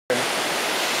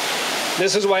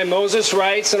This is why Moses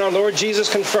writes and our Lord Jesus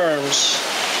confirms,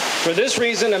 "For this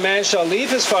reason a man shall leave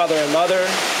his father and mother,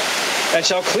 and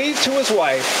shall cleave to his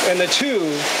wife, and the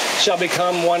two shall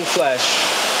become one flesh."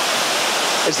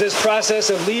 It's this process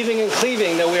of leaving and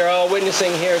cleaving that we are all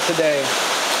witnessing here today.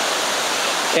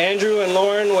 Andrew and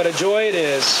Lauren, what a joy it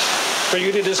is for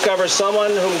you to discover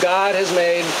someone whom God has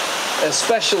made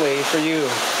especially for you.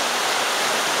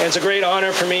 And it's a great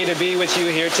honor for me to be with you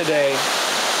here today.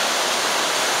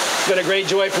 It's been a great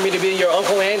joy for me to be your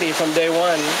Uncle Andy from day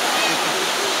one.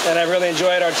 And I've really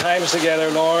enjoyed our times together,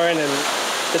 Lauren, and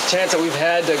this chance that we've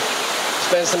had to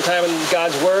spend some time in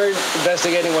God's Word,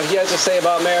 investigating what He has to say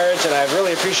about marriage. And I've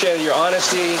really appreciated your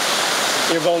honesty,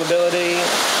 your vulnerability,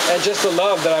 and just the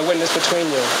love that I witnessed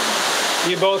between you.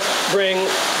 You both bring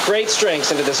great strengths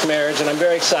into this marriage, and I'm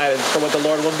very excited for what the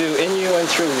Lord will do in you and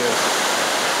through you.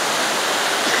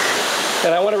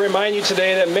 And I want to remind you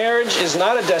today that marriage is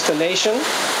not a destination.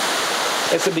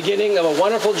 It's the beginning of a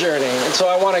wonderful journey. And so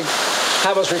I want to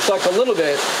have us reflect a little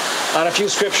bit on a few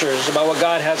scriptures about what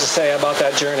God has to say about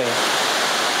that journey.